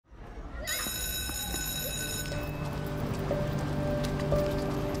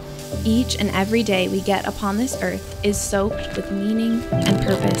Each and every day we get upon this earth is soaked with meaning and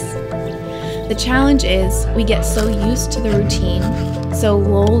purpose. The challenge is we get so used to the routine, so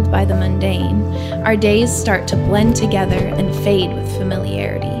lulled by the mundane, our days start to blend together and fade with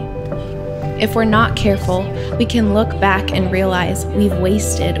familiarity. If we're not careful, we can look back and realize we've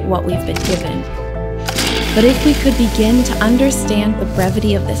wasted what we've been given. But if we could begin to understand the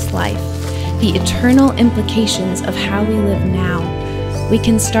brevity of this life, the eternal implications of how we live now, we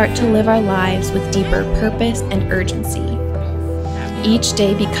can start to live our lives with deeper purpose and urgency. Each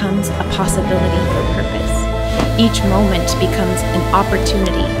day becomes a possibility for purpose. Each moment becomes an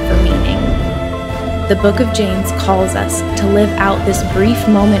opportunity for meaning. The book of James calls us to live out this brief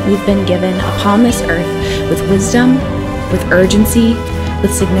moment we've been given upon this earth with wisdom, with urgency,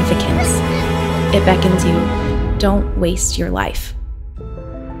 with significance. It beckons you, don't waste your life.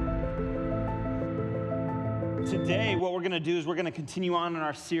 Today, what we're going to do is we're going to continue on in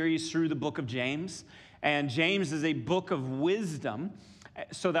our series through the book of James. And James is a book of wisdom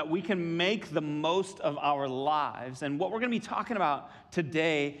so that we can make the most of our lives. And what we're going to be talking about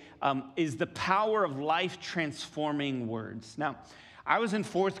today is the power of life-transforming words. Now, I was in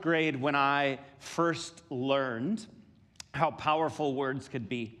 4th grade when I first learned how powerful words could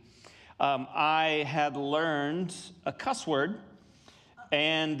be. I had learned a cuss word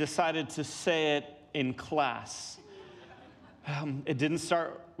and decided to say it in class. It didn't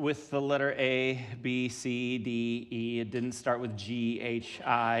start with the letter A, B, C, D, E. It didn't start with G, H,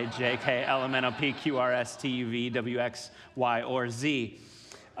 I, J, K, L, M, N, O, P, Q, R, S, T, U, V, W, X, Y, or Z.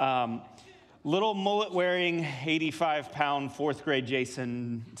 Little mullet-wearing, 85-pound 4th grade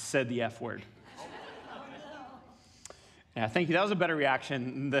Jason said the F word. Yeah, thank you. That was a better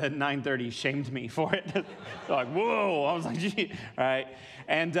reaction. The 930 shamed me for it. They're like, whoa. I was like, gee. All right.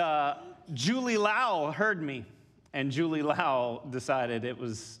 And Julie Lau heard me. And Julie Lau decided it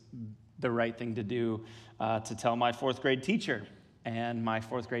was the right thing to do to tell my 4th grade teacher. And my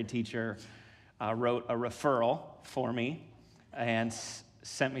 4th grade teacher wrote a referral for me and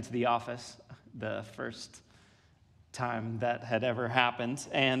sent me to the office the first time that had ever happened.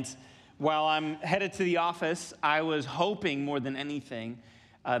 And while I'm headed to the office, I was hoping more than anything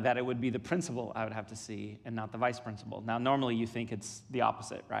that it would be the principal I would have to see and not the vice principal. Now, normally you think it's the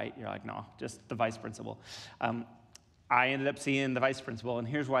opposite, right? You're like, no, just the vice principal. I ended up seeing the vice principal, and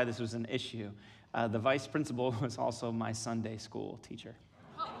here's why this was an issue. The vice principal was also my Sunday school teacher.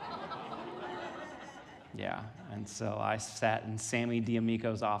 Yeah, and so I sat in Sammy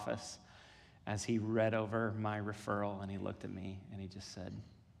D'Amico's office as he read over my referral, and he looked at me, and he just said,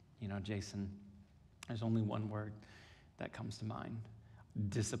 you know, Jason, there's only one word that comes to mind: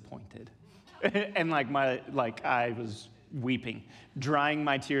 disappointed. And I was weeping, drying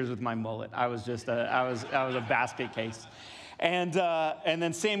my tears with my mullet. I was a basket case. And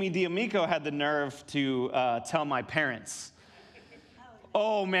then Sammy D'Amico had the nerve to tell my parents.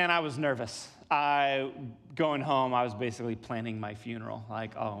 Oh man, I was nervous. Going home, I was basically planning my funeral.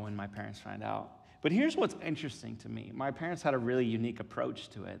 Like, oh, when my parents find out. But here's what's interesting to me. My parents had a really unique approach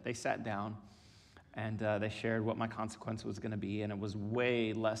to it. They sat down and they shared what my consequence was going to be, and it was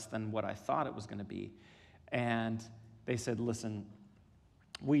way less than what I thought it was going to be. And they said, listen,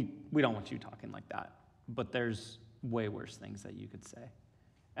 we don't want you talking like that, but there's way worse things that you could say.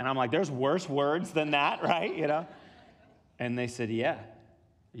 And I'm like, there's worse words than that, right? You know? And they said, yeah,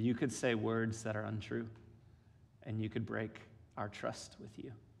 you could say words that are untrue, and you could break our trust with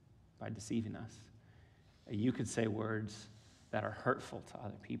you by deceiving us. You could say words that are hurtful to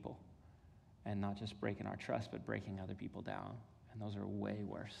other people, and not just breaking our trust, but breaking other people down. And those are way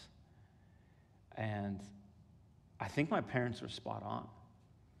worse. And I think my parents were spot on.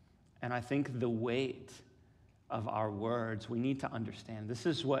 And I think the weight of our words, we need to understand. This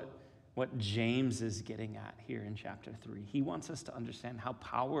is what James is getting at here in chapter 3. He wants us to understand how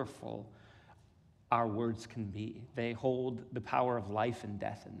powerful our words can be. They hold the power of life and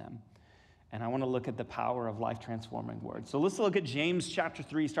death in them. And I want to look at the power of life-transforming words. So let's look at James chapter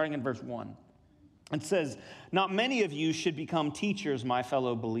 3, starting in verse 1. It says, not many of you should become teachers, my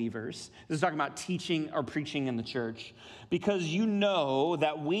fellow believers. This is talking about teaching or preaching in the church, because you know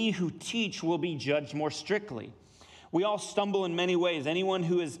that we who teach will be judged more strictly. We all stumble in many ways. Anyone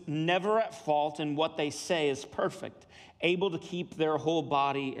who is never at fault in what they say is perfect, able to keep their whole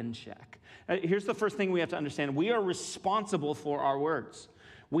body in check. Here's the first thing we have to understand. We are responsible for our words.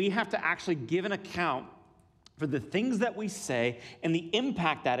 We have to actually give an account for the things that we say and the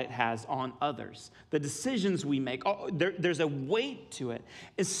impact that it has on others, the decisions we make. There's a weight to it,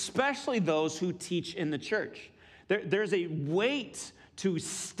 especially those who teach in the church. There's a weight to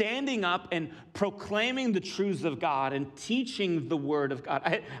standing up and proclaiming the truths of God and teaching the word of God.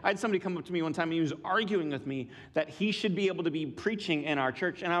 I had somebody come up to me one time and he was arguing with me that he should be able to be preaching in our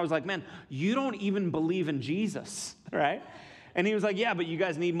church. And I was like, man, you don't even believe in Jesus, right? And he was like, yeah, but you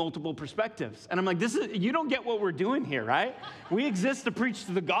guys need multiple perspectives. And I'm like, you don't get what we're doing here, right? We exist to preach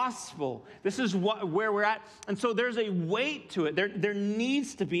the gospel. This is where we're at. And so there's a weight to it. There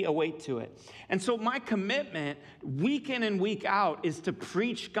needs to be a weight to it. And so my commitment, week in and week out, is to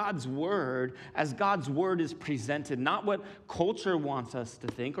preach God's word as God's word is presented. Not what culture wants us to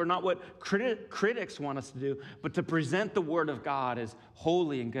think or not what critics want us to do, but to present the word of God as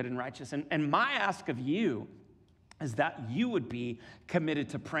holy and good and righteous. And my ask of you is that you would be committed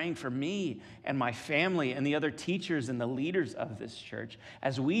to praying for me and my family and the other teachers and the leaders of this church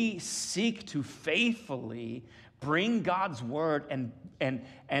as we seek to faithfully bring God's word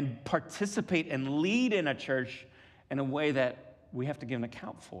and participate and lead in a church in a way that we have to give an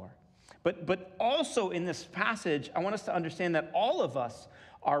account for. But also in this passage, I want us to understand that all of us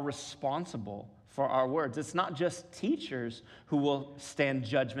are responsible for our words. It's not just teachers who will stand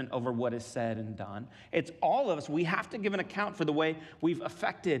judgment over what is said and done. It's all of us. We have to give an account for the way we've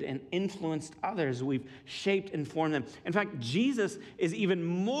affected and influenced others. We've shaped and formed them. In fact, Jesus is even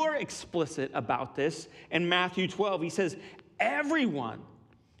more explicit about this in Matthew 12. He says, everyone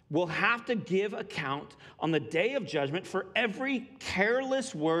will have to give account on the day of judgment for every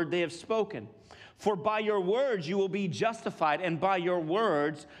careless word they have spoken. For by your words you will be justified, and by your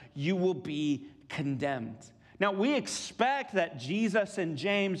words you will be condemned. Now, we expect that Jesus and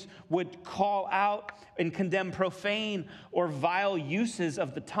James would call out and condemn profane or vile uses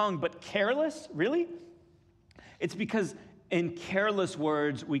of the tongue, but careless, really? It's because in careless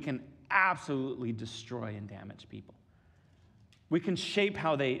words, we can absolutely destroy and damage people. We can shape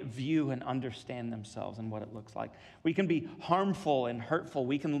how they view and understand themselves and what it looks like. We can be harmful and hurtful.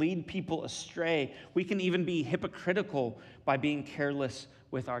 We can lead people astray. We can even be hypocritical by being careless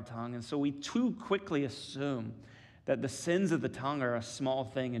with our tongue. And so we too quickly assume that the sins of the tongue are a small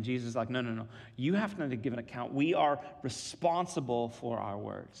thing. And Jesus is like, no. You have to give an account. We are responsible for our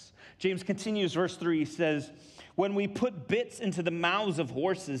words. James continues, verse 3, he says, when we put bits into the mouths of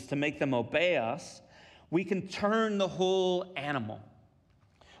horses to make them obey us, we can turn the whole animal.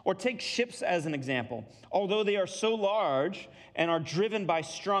 Or take ships as an example. Although they are so large and are driven by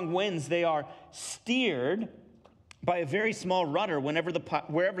strong winds, they are steered by a very small rudder wherever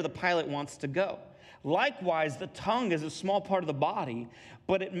the pilot wants to go. Likewise, the tongue is a small part of the body,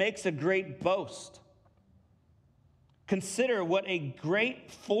 but it makes a great boast. Consider what a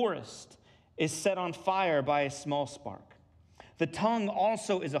great forest is set on fire by a small spark. The tongue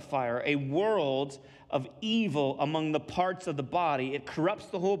also is a fire, a world of evil among the parts of the body. It corrupts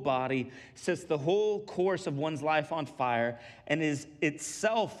the whole body, sets the whole course of one's life on fire, and is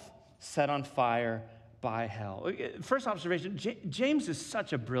itself set on fire by hell. First observation, James is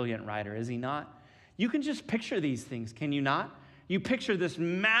such a brilliant writer, is he not? You can just picture these things, can you not? You picture this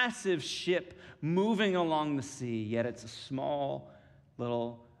massive ship moving along the sea, yet it's a small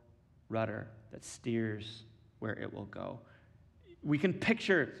little rudder that steers where it will go. We can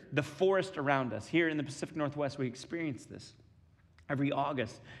picture the forest around us. Here in the Pacific Northwest, we experience this every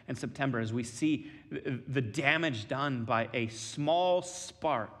August and September as we see the damage done by a small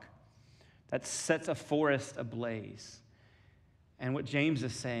spark that sets a forest ablaze. And what James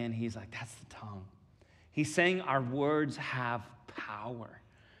is saying, he's like, that's the tongue. He's saying our words have power.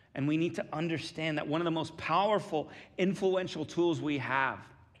 And we need to understand that one of the most powerful, influential tools we have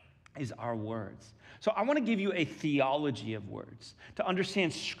is our words. So I want to give you a theology of words to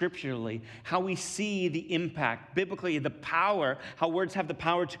understand scripturally how we see the impact, biblically, the power, how words have the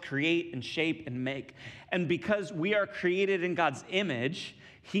power to create and shape and make. And because we are created in God's image,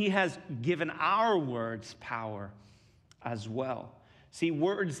 he has given our words power as well. See,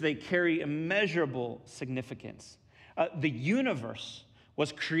 words, they carry immeasurable significance. The universe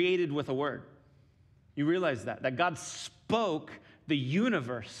was created with a word. You realize that God spoke the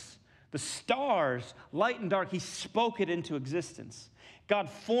universe. The stars, light and dark, he spoke it into existence. God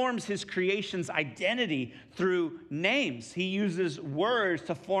forms his creation's identity through names. He uses words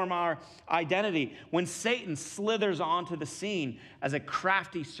to form our identity. When Satan slithers onto the scene as a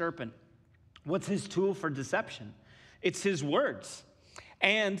crafty serpent, what's his tool for deception? It's his words.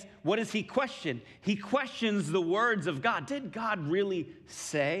 And what does he question? He questions the words of God. Did God really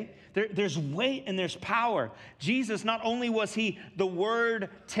say? There's weight and there's power. Jesus, not only was he the word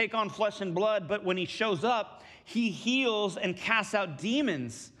take on flesh and blood, but when he shows up, he heals and casts out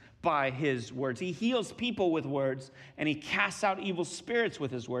demons by his words. He heals people with words, and he casts out evil spirits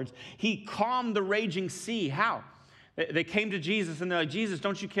with his words. He calmed the raging sea. How? They came to Jesus and they're like, Jesus,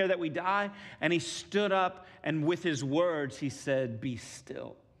 don't you care that we die? And he stood up and with his words, he said, be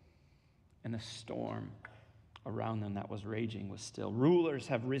still. And the storm around them that was raging was still. Rulers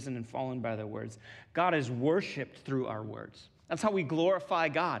have risen and fallen by their words. God is worshiped through our words. That's how we glorify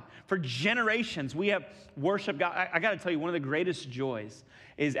God. For generations, we have worshiped God. I got to tell you, one of the greatest joys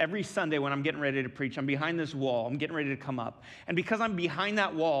is every Sunday when I'm getting ready to preach, I'm behind this wall, I'm getting ready to come up. And because I'm behind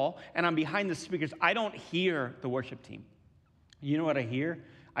that wall and I'm behind the speakers, I don't hear the worship team. You know what I hear?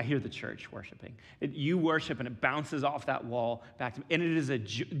 I hear the church worshiping. You worship and it bounces off that wall back to me. And it is a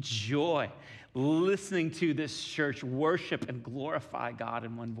joy listening to this church worship and glorify God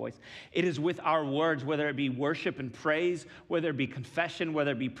in one voice. It is with our words, whether it be worship and praise, whether it be confession,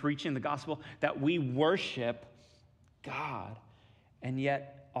 whether it be preaching the gospel, that we worship God. And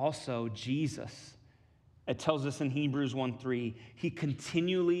yet also Jesus. It tells us in Hebrews 1:3, he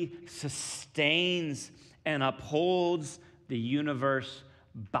continually sustains and upholds the universe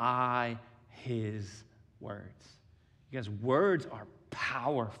by his words. You guys, words are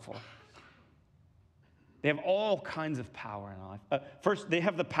powerful. They have all kinds of power in life. First, they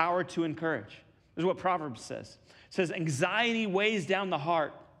have the power to encourage. This is what Proverbs says. It says, anxiety weighs down the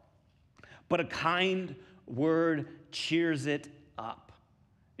heart, but a kind word cheers it up.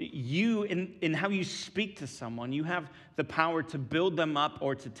 You, in how you speak to someone, you have the power to build them up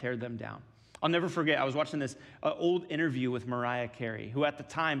or to tear them down. I'll never forget, I was watching this old interview with Mariah Carey, who at the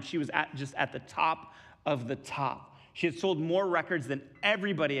time, she was just at the top of the top. She had sold more records than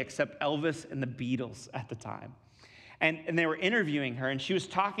everybody except Elvis and the Beatles at the time. And they were interviewing her, and she was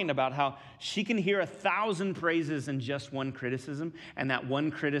talking about how she can hear 1,000 praises in just one criticism, and that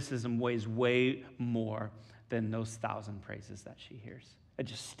one criticism weighs way more than those 1,000 praises that she hears. It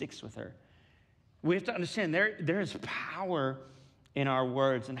just sticks with her. We have to understand there is power in our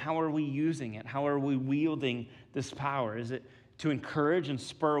words, and how are we using it? How are we wielding this power? Is it to encourage and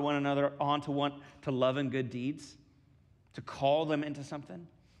spur one another on to want to love and good deeds? To call them into something?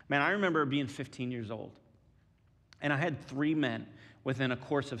 Man, I remember being 15 years old, and I had 3 men within a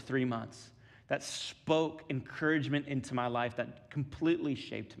course of 3 months that spoke encouragement into my life that completely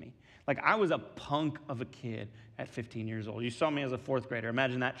shaped me. Like, I was a punk of a kid at 15 years old. You saw me as a 4th grader.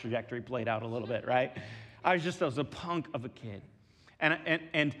 Imagine that trajectory played out a little bit, right? I was a punk of a kid.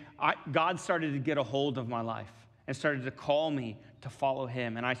 And God started to get a hold of my life and started to call me to follow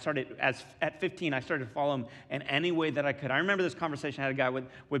him. And I started, at 15, I started to follow him in any way that I could. I remember this conversation I had a guy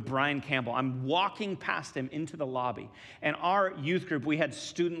with Brian Campbell. I'm walking past him into the lobby. And our youth group, we had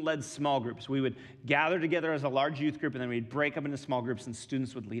student-led small groups. We would gather together as a large youth group, and then we'd break up into small groups, and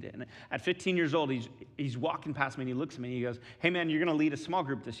students would lead it. And at 15 years old, he's walking past me, and he looks at me, and he goes, hey, man, you're going to lead a small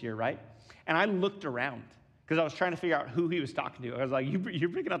group this year, right? And I looked around, because I was trying to figure out who he was talking to. I was like, you're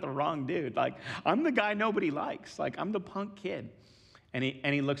picking out the wrong dude. Like, I'm the guy nobody likes. Like, I'm the punk kid. And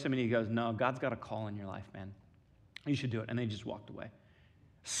he looks at me and he goes, no, God's got a call in your life, man. You should do it. And they just walked away.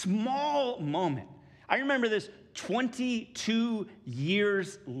 Small moment. I remember this 22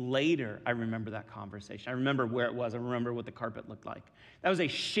 years later. I remember that conversation. I remember where it was. I remember what the carpet looked like. That was a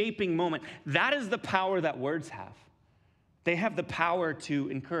shaping moment. That is the power that words have. They have the power to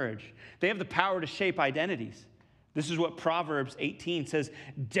encourage. They have the power to shape identities. This is what Proverbs 18 says,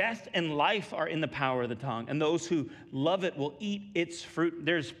 death and life are in the power of the tongue, and those who love it will eat its fruit.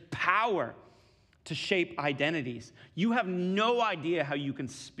 There's power to shape identities. You have no idea how you can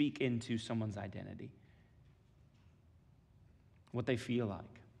speak into someone's identity, what they feel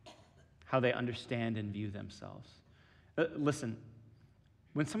like, how they understand and view themselves. Listen,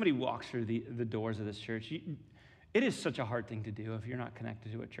 when somebody walks through the doors of this church, it is such a hard thing to do if you're not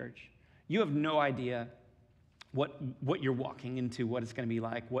connected to a church. You have no idea what you're walking into, what it's going to be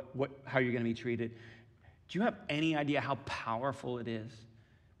like, how you're going to be treated. Do you have any idea how powerful it is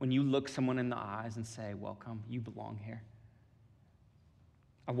when you look someone in the eyes and say, welcome, you belong here.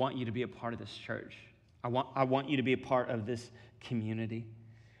 I want you to be a part of this church. I want you to be a part of this community.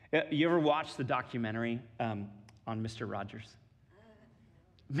 You ever watch the documentary on Mr. Rogers?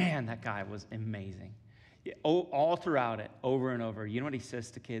 Man, that guy was amazing. All throughout it, over and over, you know what he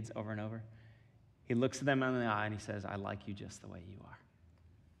says to kids over and over? He looks at them in the eye and he says, I like you just the way you are.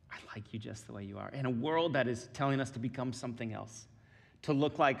 I like you just the way you are. In a world that is telling us to become something else, to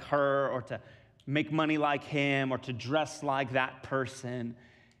look like her or to make money like him or to dress like that person,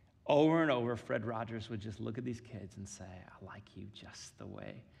 over and over, Fred Rogers would just look at these kids and say, I like you just the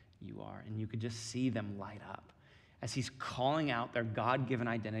way you are. And you could just see them light up as he's calling out their God-given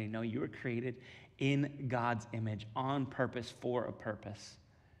identity. No, you were created in God's image, on purpose, for a purpose.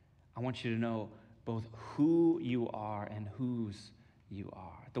 I want you to know both who you are and whose you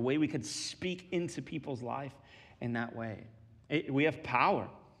are. The way we could speak into people's life in that way. We have power.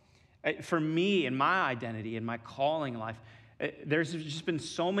 For me, in my identity, in my calling life, there's just been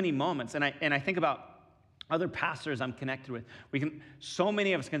so many moments, and I think about other pastors I'm connected with. So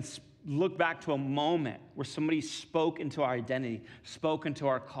many of us can look back to a moment where somebody spoke into our identity, spoke into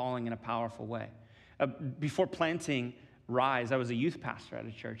our calling in a powerful way. Before planting Rise, I was a youth pastor at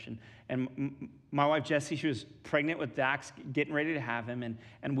a church, and my wife Jessie, she was pregnant with Dax, getting ready to have him,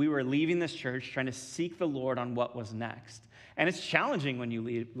 and we were leaving this church trying to seek the Lord on what was next. And it's challenging when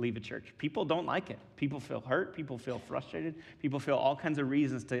you leave a church. People don't like it. People feel hurt. People feel frustrated. People feel all kinds of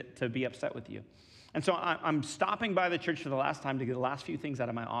reasons to be upset with you. And so I'm stopping by the church for the last time to get the last few things out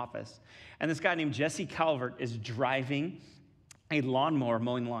of my office. And this guy named Jesse Calvert is driving a lawnmower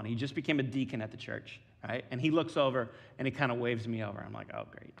mowing the lawn. He just became a deacon at the church, right? And he looks over and he kind of waves me over. I'm like, oh,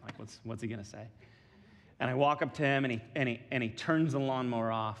 great. Like, what's he going to say? And I walk up to him and he turns the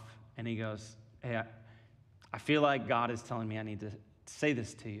lawnmower off and he goes, hey, I feel like God is telling me I need to say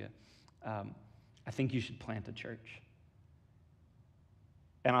this to you. I think you should plant a church.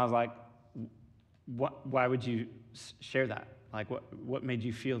 And I was like, why would you share that? Like, what made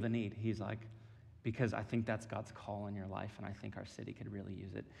you feel the need? He's like, because I think that's God's call in your life, and I think our city could really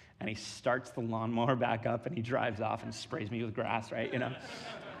use it. And he starts the lawnmower back up, and he drives off and sprays me with grass, right? You know,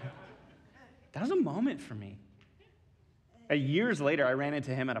 that was a moment for me. Years later, I ran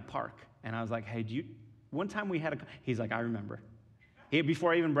into him at a park, and I was like, hey, one time we had he's like, I remember.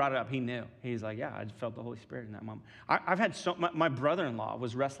 Before I even brought it up, he knew. He's like, yeah, I felt the Holy Spirit in that moment. I've had my brother-in-law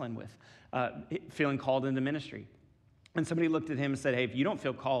was wrestling with feeling called into ministry. And somebody looked at him and said, hey, if you don't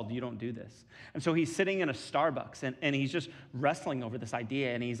feel called, you don't do this. And so he's sitting in a Starbucks, and he's just wrestling over this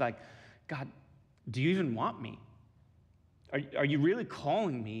idea. And he's like, God, do you even want me? Are you really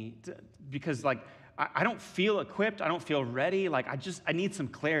calling me? Because, like, I don't feel equipped. I don't feel ready. Like, I need some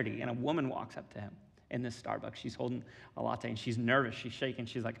clarity. And a woman walks up to him in this Starbucks. She's holding a latte, and she's nervous. She's shaking.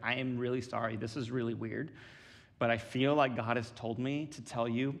 She's like, I am really sorry. This is really weird. But I feel like God has told me to tell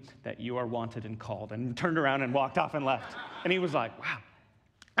you that you are wanted and called, and turned around and walked off and left. And he was like, wow.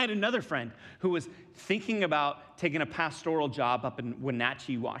 I had another friend who was thinking about taking a pastoral job up in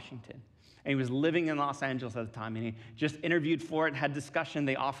Wenatchee, Washington. And he was living in Los Angeles at the time, and he just interviewed for it, had discussion,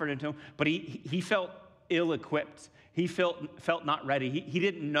 they offered it to him, but he felt ill-equipped. He felt not ready. He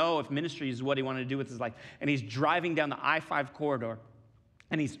didn't know if ministry is what he wanted to do with his life. And he's driving down the I-5 corridor,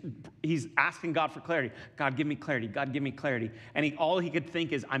 and he's asking God for clarity. God, give me clarity. God, give me clarity. And all he could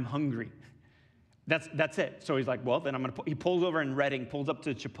think is, I'm hungry. That's it. So he's like, well, then he pulls over in Redding, pulls up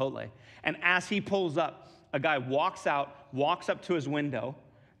to Chipotle. And as he pulls up, a guy walks up to his window,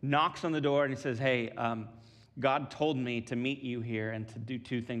 knocks on the door, and he says, hey, God told me to meet you here and to do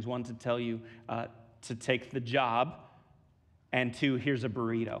two things. One, to tell you to take the job, and two, here's a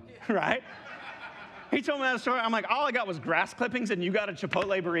burrito, right? He told me that story. I'm like, all I got was grass clippings, and you got a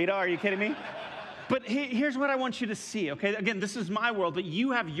Chipotle burrito? Are you kidding me? But here's what I want you to see, okay? Again, this is my world, but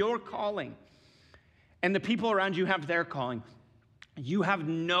you have your calling, and the people around you have their calling. You have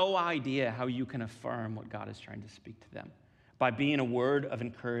no idea how you can affirm what God is trying to speak to them by being a word of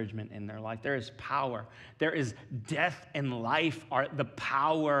encouragement in their life. There is power. There is death and life are the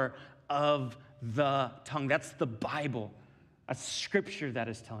power of the tongue. That's the Bible. A scripture that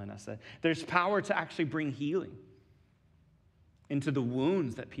is telling us that there's power to actually bring healing into the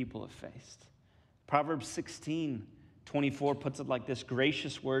wounds that people have faced. Proverbs 16:24 puts it like this: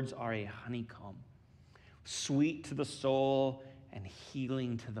 gracious words are a honeycomb, sweet to the soul and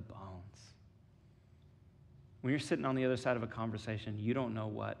healing to the bones. When you're sitting on the other side of a conversation, you don't know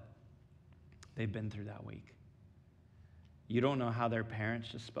what they've been through that week. You don't know how their parents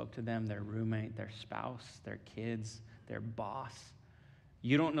just spoke to them, their roommate, their spouse, their kids, their boss.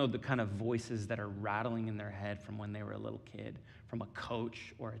 You don't know the kind of voices that are rattling in their head from when they were a little kid, from a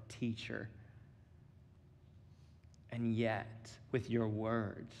coach or a teacher. And yet, with your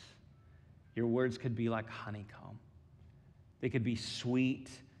words could be like honeycomb. They could be sweet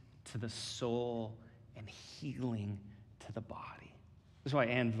to the soul and healing to the body. This is why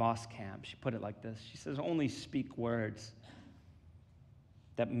Ann Voskamp, she put it like this. She says, only speak words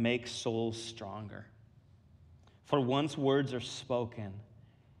that make souls stronger. For once words are spoken,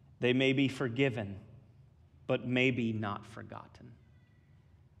 they may be forgiven, but maybe not forgotten.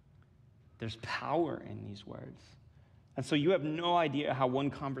 There's power in these words. And so you have no idea how one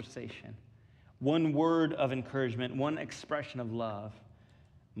conversation, one word of encouragement, one expression of love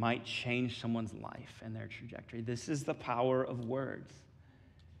might change someone's life and their trajectory. This is the power of words.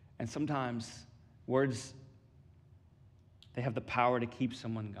 And sometimes words, they have the power to keep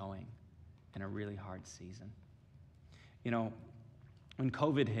someone going in a really hard season. You know, when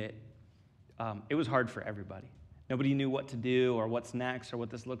COVID hit, it was hard for everybody. Nobody knew what to do or what's next or what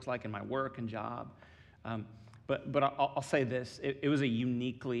this looks like in my work and job. But I'll say this. It was a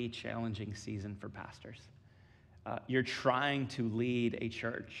uniquely challenging season for pastors. You're trying to lead a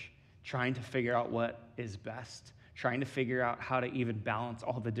church, trying to figure out what is best, trying to figure out how to even balance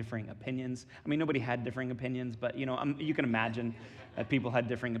all the differing opinions. I mean, nobody had differing opinions, but you can imagine that people had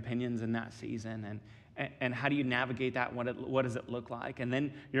differing opinions in that season. And how do you navigate that? What does it look like? And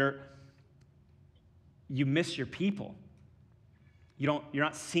then you miss your people. You're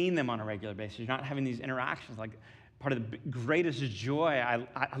not seeing them on a regular basis. You're not having these interactions. Like, part of the greatest joy,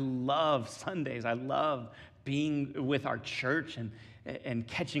 I love Sundays. I love being with our church and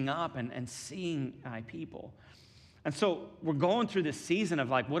catching up and seeing my people. And so we're going through this season of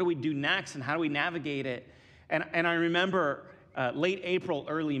like, what do we do next and how do we navigate it? And I remember late April,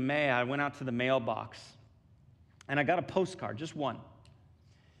 early May, I went out to the mailbox and I got a postcard, just one.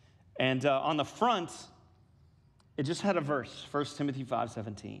 And on the front, it just had a verse, 1 Timothy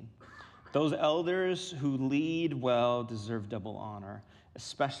 5:17. Those elders who lead well deserve double honor,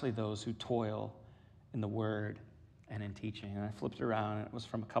 especially those who toil in the word and in teaching. And I flipped around, and it was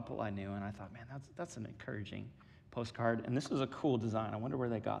from a couple I knew, and I thought, man, that's an encouraging postcard. And this was a cool design. I wonder where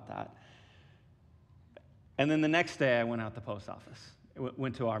they got that. And then the next day, I went out the post office.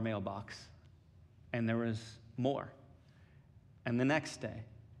 Went to our mailbox, and there was more. And the next day,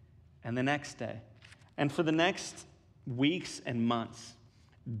 and the next day. And for the next weeks and months,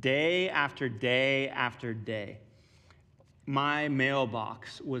 day after day after day, my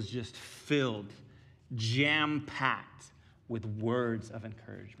mailbox was just filled, jam-packed with words of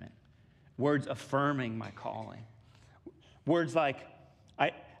encouragement, words affirming my calling, words like,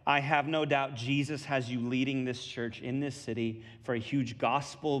 I have no doubt Jesus has you leading this church in this city for a huge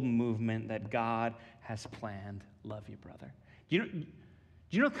gospel movement that God has planned. Love you, brother. Do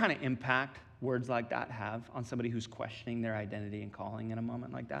you know what kind of impact words like that have on somebody who's questioning their identity and calling in a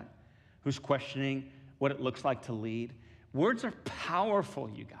moment like that? Who's questioning what it looks like to lead? Words are powerful,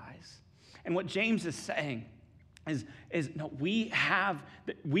 you guys. And what James is saying is no, we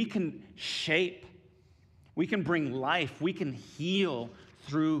can shape, we can bring life, we can heal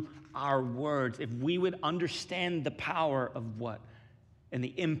through our words if we would understand the power of what and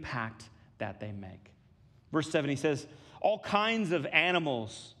the impact that they make. Verse 7, he says, all kinds of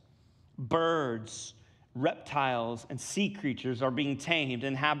animals, birds, reptiles, and sea creatures are being tamed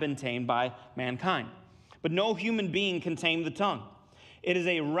and have been tamed by mankind. But no human being can tame the tongue. It is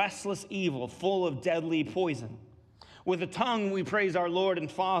a restless evil full of deadly poison. With the tongue we praise our Lord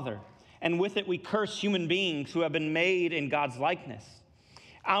and Father, and with it we curse human beings who have been made in God's likeness.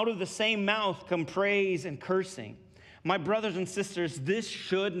 Out of the same mouth come praise and cursing. My brothers and sisters, this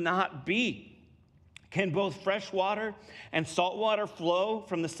should not be. Can both fresh water and salt water flow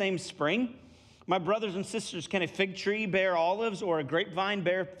from the same spring? My brothers and sisters, can a fig tree bear olives or a grapevine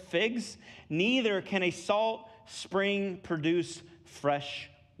bear figs? Neither can a salt spring produce fresh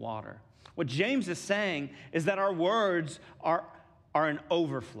water. What James is saying is that our words are an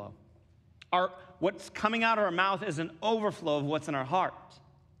overflow. What's coming out of our mouth is an overflow of what's in our heart.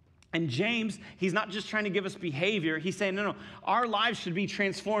 And James, he's not just trying to give us behavior. He's saying, no, our lives should be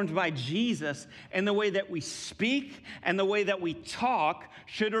transformed by Jesus, and the way that we speak and the way that we talk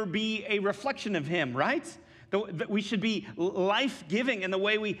should be a reflection of him, right? That we should be life-giving in the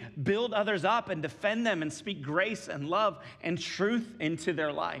way we build others up and defend them and speak grace and love and truth into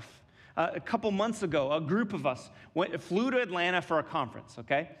their life. A couple months ago, a group of us flew to Atlanta for a conference,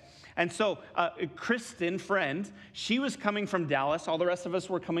 okay? And so Kristen, friend, she was coming from Dallas. All the rest of us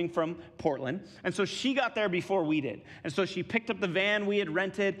were coming from Portland. And so she got there before we did. And so she picked up the van we had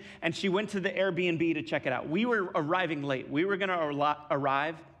rented, and she went to the Airbnb to check it out. We were arriving late. We were going to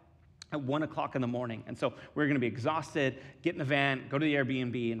arrive at 1 o'clock in the morning. And so we were going to be exhausted, get in the van, go to the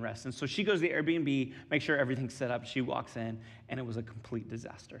Airbnb and rest. And so she goes to the Airbnb, make sure everything's set up. She walks in, and it was a complete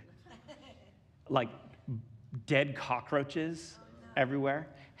disaster. Like dead cockroaches everywhere.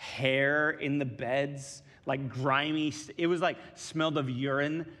 Hair in the beds, like grimy. It was like smelled of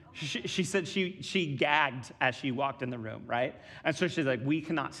urine. She said she gagged as she walked in the room, right? And so she's like, we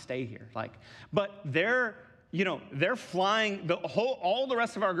cannot stay here. But they're flying. All the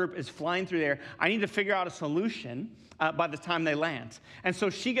rest of our group is flying through there. I need to figure out a solution by the time they land. And so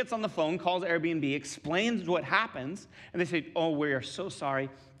she gets on the phone, calls Airbnb, explains what happens, and they say, oh, we are so sorry.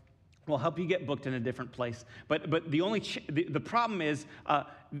 We'll help you get booked in a different place. But the problem is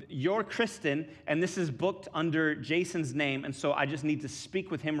you're Kristen, and this is booked under Jason's name, and so I just need to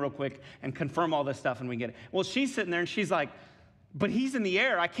speak with him real quick and confirm all this stuff, and we get it. Well, she's sitting there, and she's like, but he's in the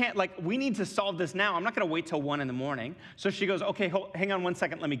air. I can't, we need to solve this now. I'm not going to wait till 1 a.m. So she goes, okay, hang on 1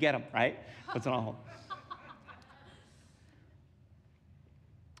 second. Let me get him, right? Puts it on hold.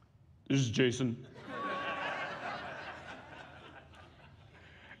 This is Jason.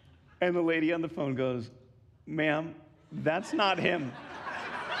 And the lady on the phone goes, ma'am, that's not him.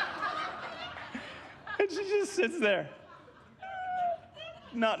 And she just sits there,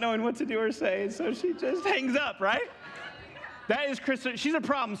 not knowing what to do or say, and so she just hangs up, right? That is Krista. She's a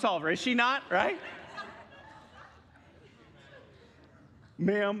problem solver, is she not, right?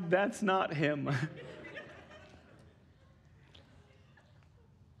 Ma'am, that's not him.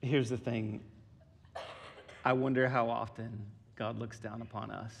 Here's the thing. I wonder how often God looks down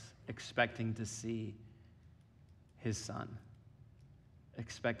upon us, expecting to see his son,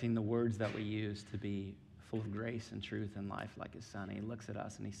 expecting the words that we use to be full of grace and truth and life like his son. And he looks at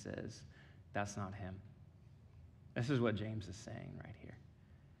us and he says, that's not him. This is what James is saying right here,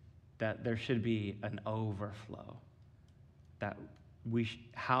 that there should be an overflow, that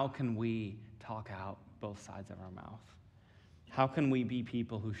how can we talk out both sides of our mouth? How can we be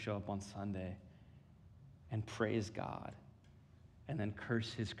people who show up on Sunday and praise God and then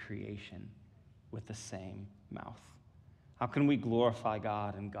curse his creation with the same mouth? How can we glorify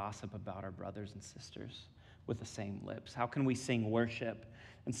God and gossip about our brothers and sisters with the same lips? How can we sing worship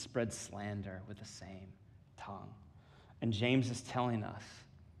and spread slander with the same tongue? And James is telling us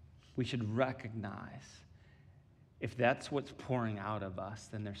we should recognize if that's what's pouring out of us,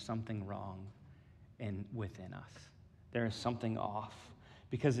 then there's something wrong within us. There is something off,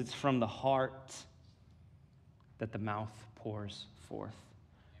 because it's from the heart that the mouth pours forth.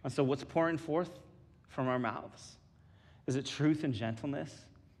 And so what's pouring forth from our mouths? Is it truth and gentleness?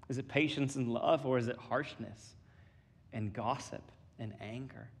 Is it patience and love? Or is it harshness and gossip and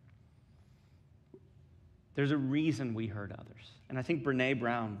anger? There's a reason we hurt others. And I think Brené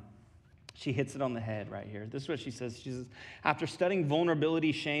Brown, she hits it on the head right here. This is what she says. She says, after studying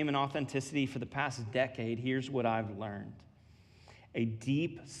vulnerability, shame, and authenticity for the past decade, here's what I've learned. A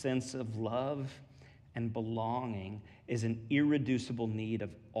deep sense of love and belonging is an irreducible need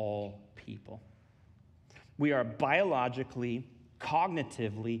of all people. We are biologically,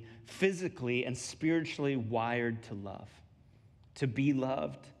 cognitively, physically, and spiritually wired to love, to be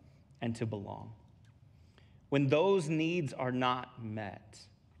loved, and to belong. When those needs are not met,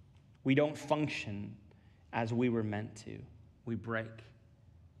 we don't function as we were meant to. We break.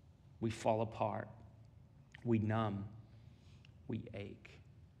 We fall apart. We numb. We ache.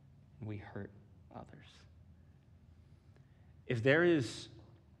 And we hurt others. If there is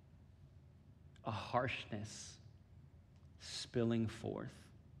a harshness spilling forth,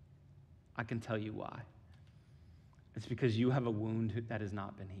 I can tell you why. It's because you have a wound that has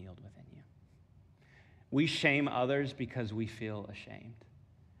not been healed within you. We shame others because we feel ashamed.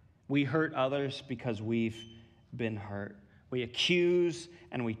 We hurt others because we've been hurt. We accuse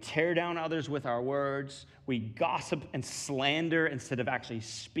and we tear down others with our words. We gossip and slander instead of actually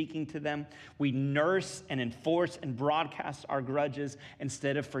speaking to them. We nurse and enforce and broadcast our grudges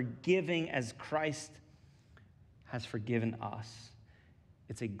instead of forgiving as Christ has forgiven us.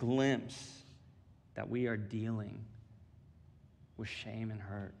 It's a glimpse that we are dealing with shame and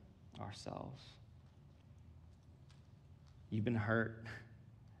hurt ourselves. You've been hurt.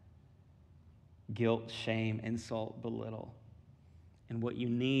 Guilt, shame, insult, belittle. And what you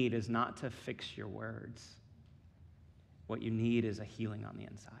need is not to fix your words. What you need is a healing on the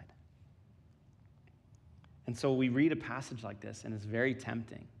inside. And so we read a passage like this, and it's very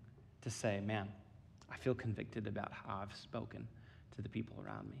tempting to say, man, I feel convicted about how I've spoken to the people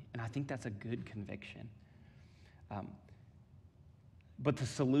around me. And I think that's a good conviction. But the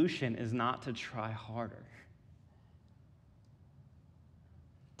solution is not to try harder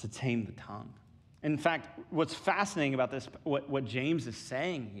to tame the tongue. In fact, what's fascinating about this, what James is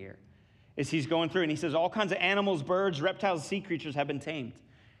saying here, is he's going through and he says all kinds of animals, birds, reptiles, sea creatures have been tamed.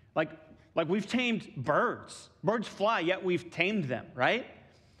 Like we've tamed birds. Birds fly, yet we've tamed them, right?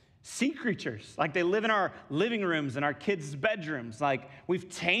 Sea creatures, like they live in our living rooms and our kids' bedrooms, like we've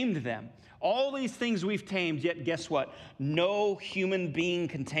tamed them. All these things we've tamed, yet guess what? No human being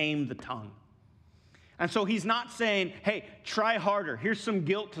can tame the tongue. And so he's not saying, hey, try harder. Here's some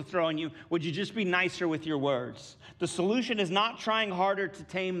guilt to throw on you. Would you just be nicer with your words? The solution is not trying harder to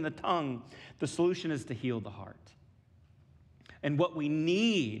tame the tongue. The solution is to heal the heart. And what we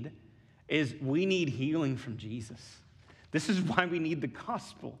need is we need healing from Jesus. This is why we need the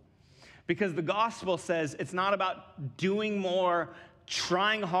gospel. Because the gospel says it's not about doing more,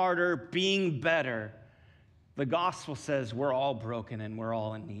 trying harder, being better. The gospel says we're all broken and we're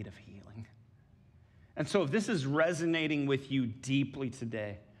all in need of healing. And so if this is resonating with you deeply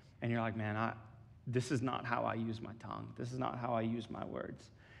today, and you're like, man, this is not how I use my tongue. This is not how I use my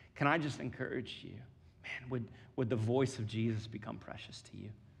words. Can I just encourage you, man, would the voice of Jesus become precious to you?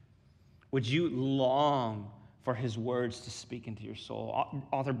 Would you long for his words to speak into your soul?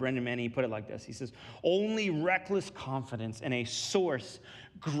 Author Brendan Manning put it like this. He says, only reckless confidence in a source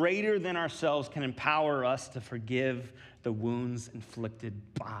greater than ourselves can empower us to forgive the wounds inflicted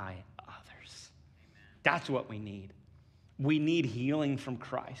by others. That's what we need. We need healing from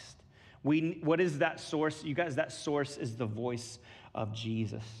Christ. What is that source? You guys, that source is the voice of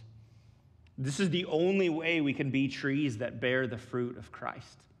Jesus. This is the only way we can be trees that bear the fruit of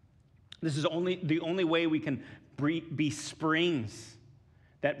Christ. This is the only way we can be springs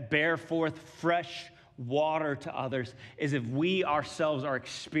that bear forth fresh water to others, is if we ourselves are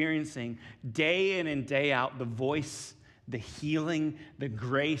experiencing day in and day out the voice, the healing, the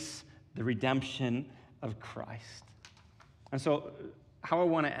grace, the redemption of Christ. And so how I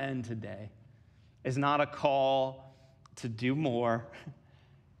want to end today is not a call to do more,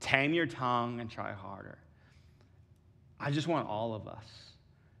 tame your tongue, and try harder. I just want all of us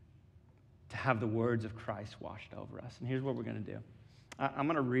to have the words of Christ washed over us. And here's what we're going to do. I'm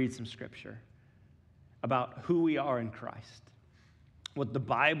going to read some scripture about who we are in Christ, what the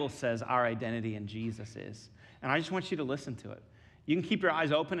Bible says our identity in Jesus is. And I just want you to listen to it. You can keep your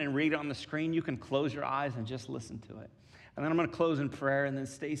eyes open and read it on the screen. You can close your eyes and just listen to it. And then I'm going to close in prayer, and then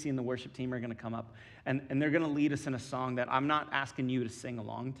Stacy and the worship team are going to come up, and they're going to lead us in a song that I'm not asking you to sing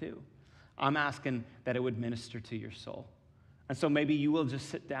along to. I'm asking that it would minister to your soul. And so maybe you will just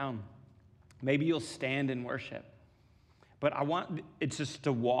sit down. Maybe you'll stand in worship. But I want it just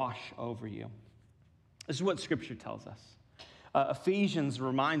to wash over you. This is what Scripture tells us. Ephesians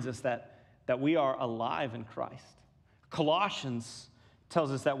reminds us that we are alive in Christ. Colossians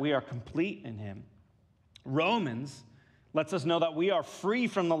tells us that we are complete in him. Romans lets us know that we are free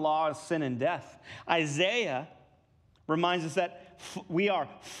from the law of sin and death. Isaiah reminds us that we are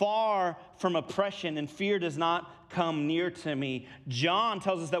far from oppression and fear does not come near to me. John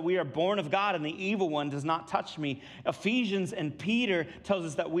tells us that we are born of God and the evil one does not touch me. Ephesians and Peter tells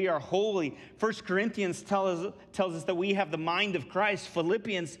us that we are holy. 1 Corinthians tells us that we have the mind of Christ.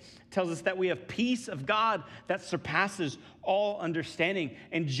 Philippians tells us that we have peace of God that surpasses all understanding.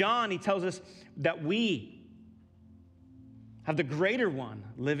 And John, he tells us that we have the greater one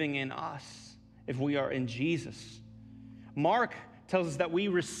living in us if we are in Jesus. Mark tells us that we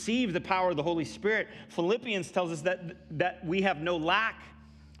receive the power of the Holy Spirit. Philippians tells us that we have no lack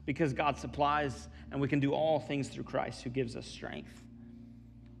because God supplies and we can do all things through Christ who gives us strength.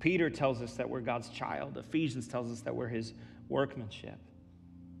 Peter tells us that we're God's child. Ephesians tells us that we're his workmanship.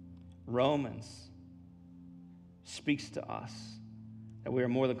 Romans speaks to us that we are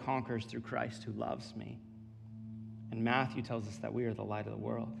more than conquerors through Christ who loves me. And Matthew tells us that we are the light of the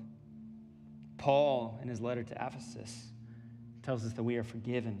world. Paul, in his letter to Ephesus, tells us that we are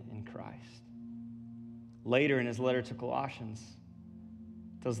forgiven in Christ. Later in his letter to Colossians,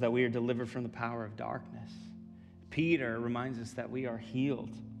 tells us that we are delivered from the power of darkness. Peter reminds us that we are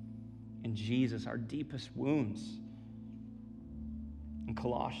healed in Jesus, our deepest wounds. In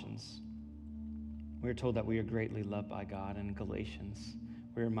Colossians, we are told that we are greatly loved by God. And in Galatians,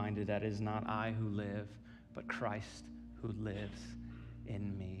 we're reminded that it is not I who live, but Christ who lives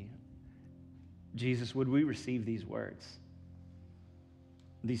in me. Jesus, would we receive these words?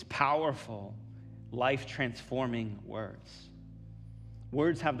 These powerful, life-transforming words.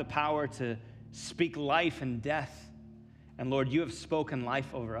 Words have the power to speak life and death. And Lord, you have spoken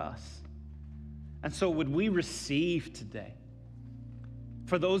life over us. And so would we receive today?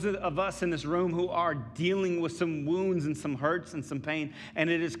 For those of us in this room who are dealing with some wounds and some hurts and some pain, and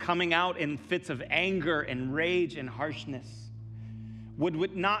it is coming out in fits of anger and rage and harshness, would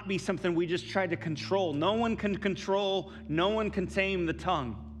it not be something we just try to control? No one can control, no one can tame the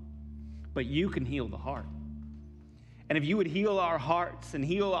tongue, but you can heal the heart. And if you would heal our hearts and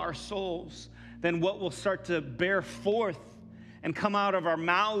heal our souls, then what will start to bear forth and come out of our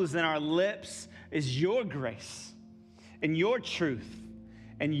mouths and our lips is your grace and your truth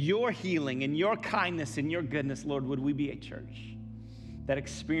and your healing and your kindness and your goodness. Lord, would we be a church that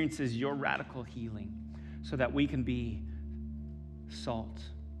experiences your radical healing so that we can be salt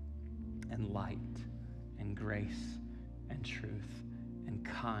and light and grace and truth and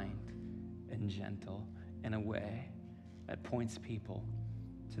kind and gentle in a way that points people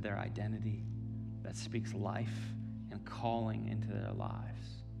to their identity, that speaks life and calling into their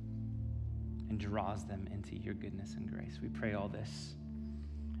lives and draws them into your goodness and grace. We pray all this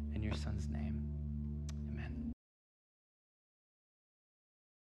in your Son's name.